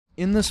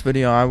In this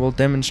video I will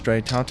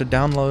demonstrate how to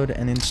download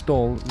and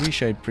install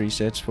Reshade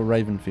presets for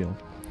Ravenfield.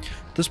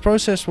 This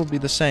process will be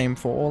the same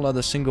for all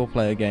other single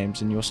player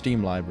games in your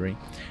Steam library.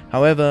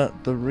 However,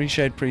 the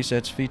Reshade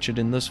presets featured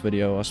in this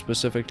video are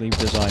specifically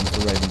designed for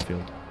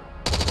Ravenfield.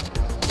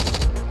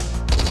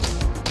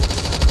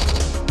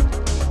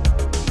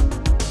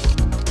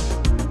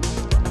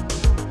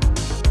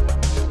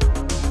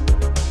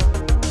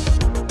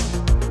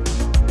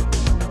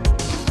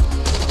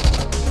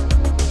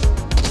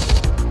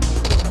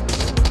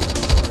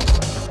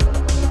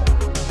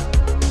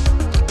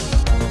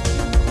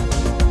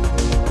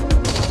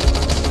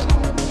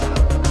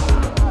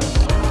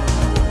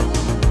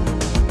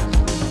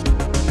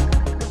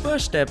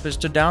 First step is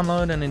to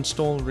download and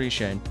install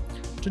Reshade.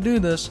 To do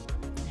this,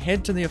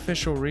 head to the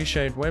official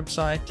Reshade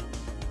website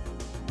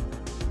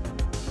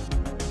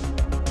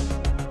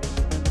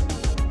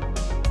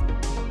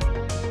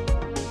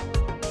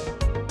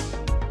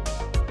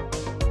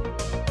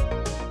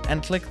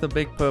and click the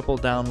big purple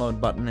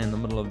download button in the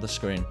middle of the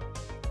screen.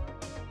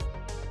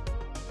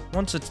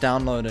 Once it's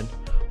downloaded,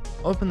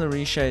 open the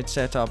Reshade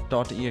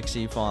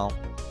setup.exe file.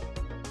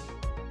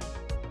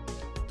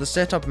 The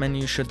setup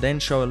menu should then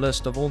show a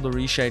list of all the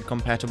Reshade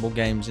compatible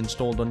games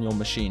installed on your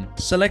machine.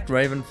 Select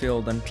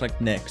Ravenfield and click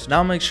Next.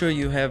 Now make sure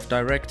you have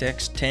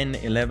DirectX 10,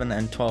 11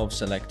 and 12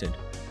 selected.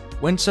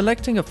 When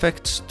selecting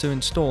effects to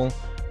install,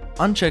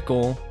 uncheck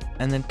all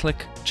and then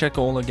click Check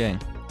All again.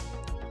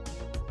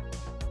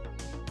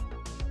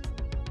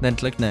 Then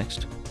click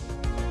Next.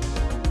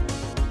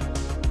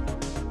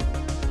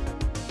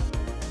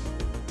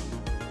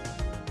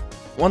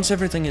 Once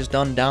everything is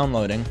done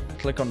downloading,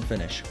 click on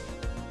Finish.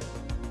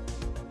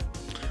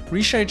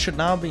 Reshade should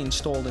now be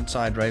installed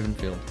inside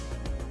Ravenfield.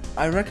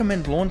 I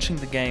recommend launching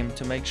the game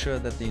to make sure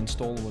that the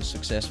install was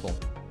successful.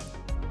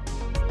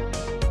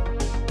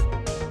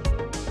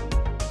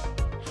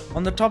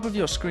 On the top of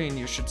your screen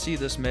you should see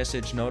this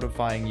message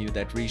notifying you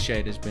that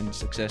Reshade has been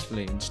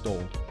successfully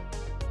installed.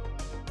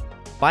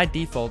 By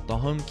default, the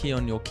home key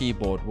on your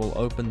keyboard will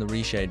open the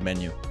Reshade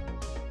menu.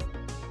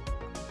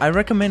 I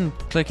recommend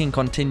clicking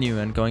Continue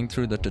and going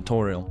through the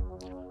tutorial.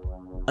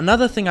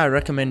 Another thing I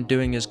recommend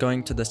doing is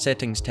going to the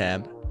Settings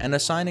tab and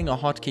assigning a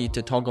hotkey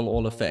to toggle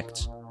all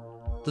effects.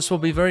 This will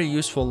be very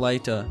useful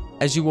later,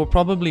 as you will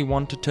probably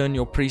want to turn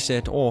your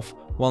preset off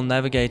while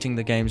navigating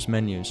the game's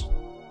menus.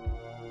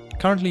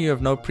 Currently you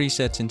have no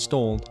presets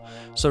installed,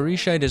 so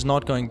Reshade is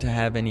not going to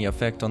have any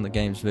effect on the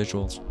game's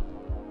visuals.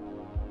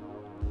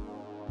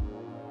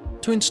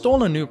 To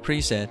install a new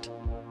preset,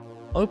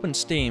 open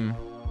Steam,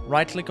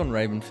 right-click on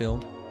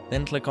Ravenfield,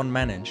 then click on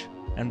Manage,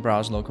 and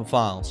browse local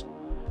files.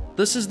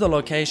 This is the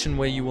location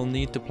where you will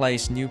need to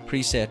place new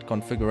preset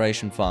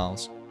configuration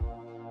files.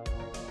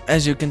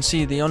 As you can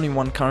see, the only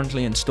one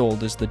currently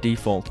installed is the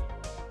default.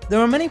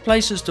 There are many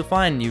places to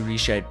find new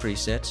Reshade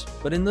presets,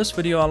 but in this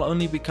video I'll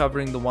only be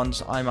covering the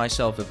ones I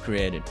myself have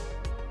created.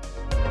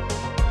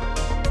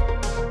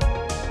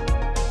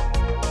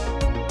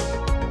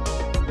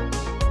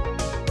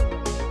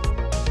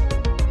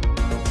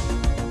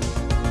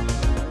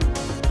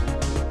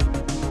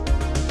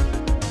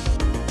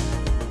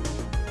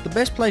 The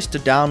best place to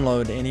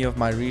download any of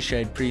my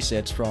Reshade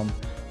presets from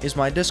is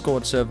my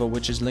Discord server,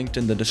 which is linked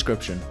in the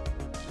description.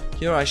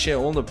 Here I share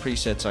all the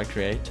presets I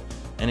create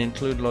and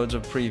include loads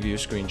of preview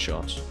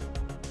screenshots.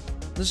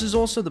 This is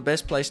also the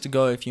best place to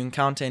go if you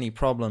encounter any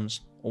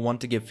problems or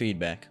want to give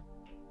feedback.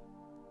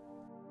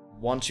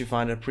 Once you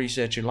find a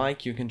preset you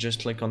like, you can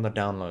just click on the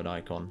download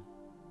icon.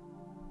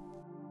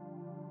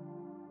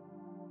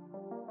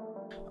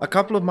 A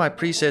couple of my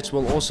presets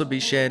will also be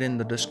shared in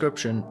the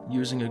description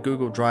using a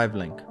Google Drive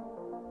link.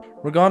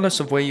 Regardless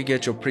of where you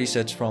get your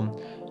presets from,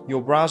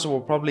 your browser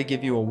will probably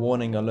give you a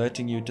warning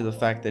alerting you to the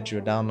fact that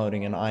you're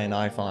downloading an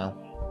INI file.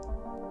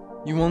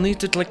 You will need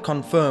to click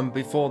Confirm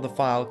before the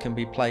file can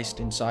be placed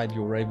inside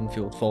your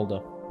Ravenfield folder.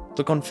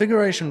 The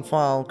configuration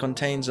file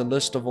contains a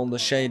list of all the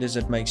shaders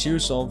it makes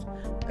use of,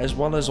 as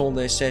well as all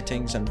their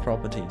settings and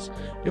properties.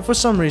 If for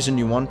some reason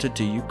you wanted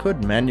to, you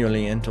could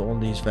manually enter all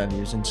these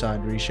values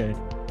inside Reshade.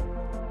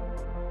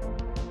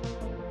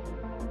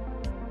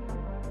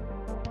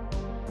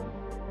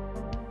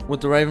 With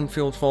the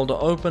Ravenfield folder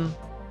open,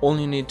 all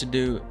you need to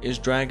do is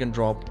drag and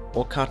drop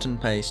or cut and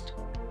paste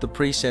the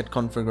preset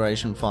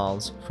configuration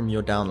files from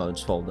your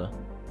downloads folder.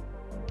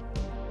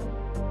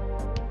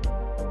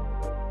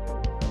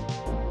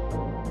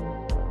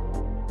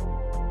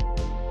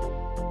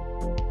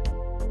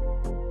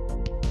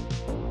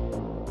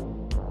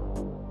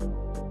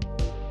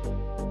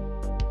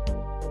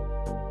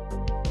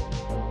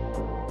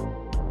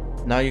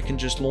 Now you can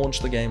just launch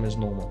the game as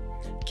normal.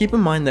 Keep in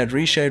mind that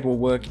Reshade will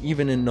work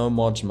even in no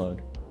mods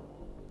mode.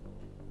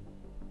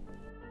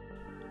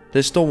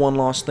 There's still one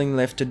last thing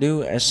left to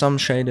do, as some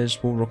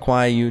shaders will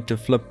require you to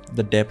flip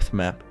the depth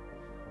map.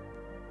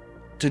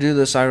 To do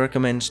this, I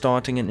recommend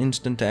starting an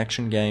instant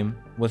action game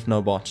with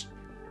no bots.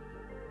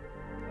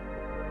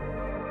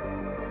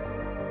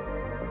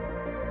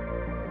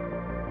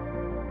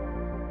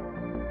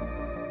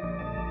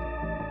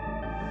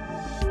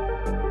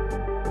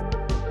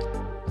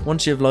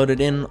 Once you've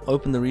loaded in,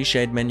 open the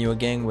Reshade menu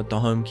again with the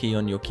home key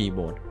on your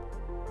keyboard.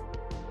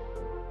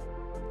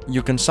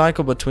 You can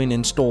cycle between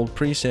installed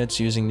presets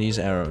using these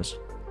arrows.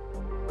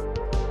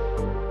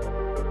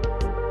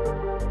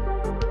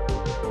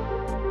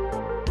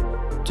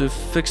 To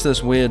fix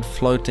this weird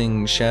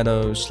floating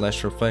shadow /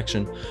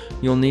 reflection,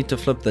 you'll need to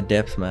flip the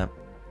depth map.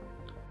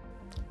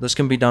 This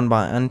can be done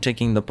by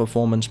unticking the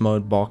performance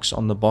mode box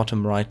on the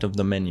bottom right of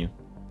the menu.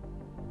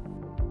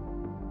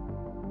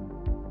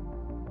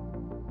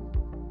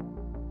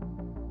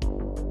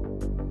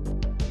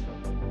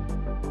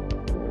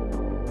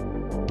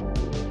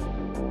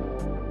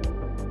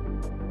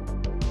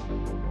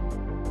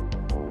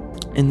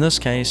 In this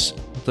case,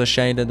 the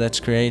shader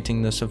that's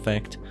creating this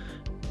effect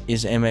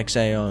is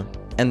MXAO,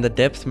 and the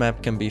depth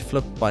map can be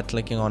flipped by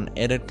clicking on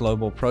Edit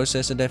Global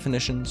Processor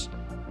Definitions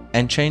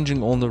and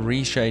changing all the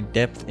Reshade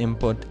depth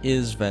input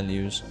is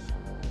values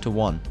to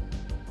 1.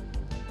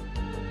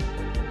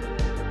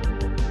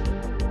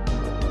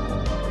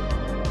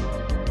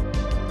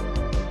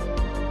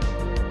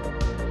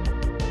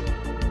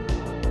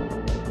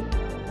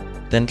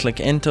 Then click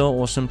Enter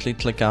or simply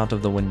click out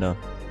of the window.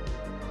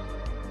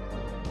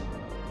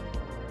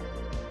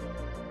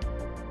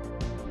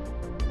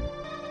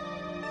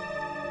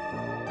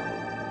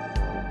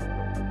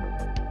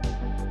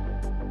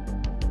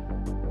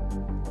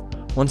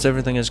 Once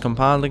everything is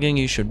compiled again,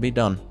 you should be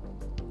done.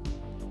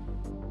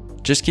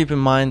 Just keep in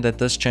mind that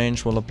this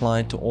change will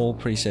apply to all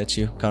presets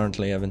you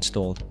currently have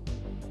installed.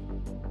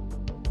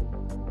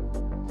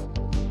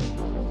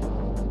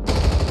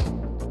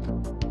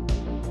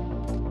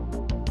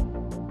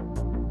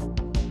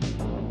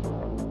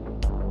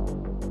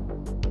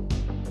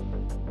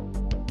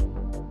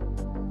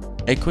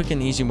 A quick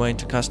and easy way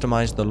to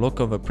customize the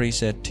look of a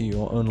preset to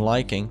your own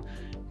liking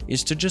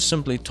is to just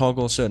simply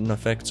toggle certain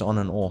effects on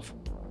and off.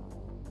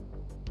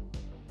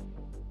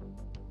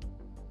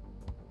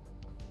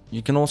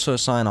 You can also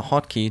assign a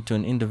hotkey to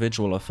an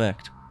individual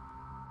effect.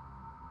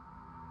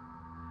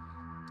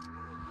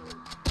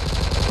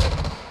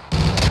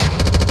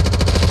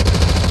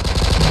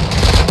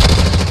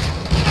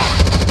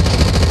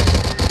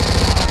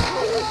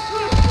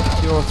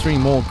 Here are 3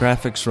 more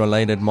graphics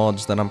related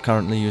mods that I'm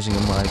currently using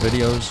in my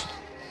videos,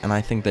 and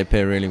I think they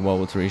pair really well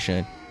with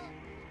Reshade.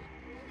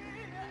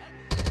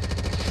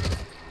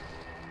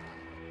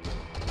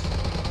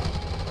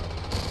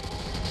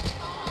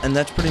 And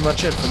that's pretty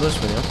much it for this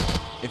video.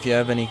 If you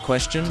have any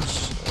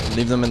questions,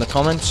 leave them in the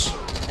comments,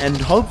 and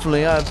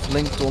hopefully I've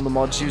linked all the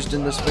mods used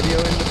in this video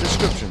in the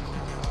description.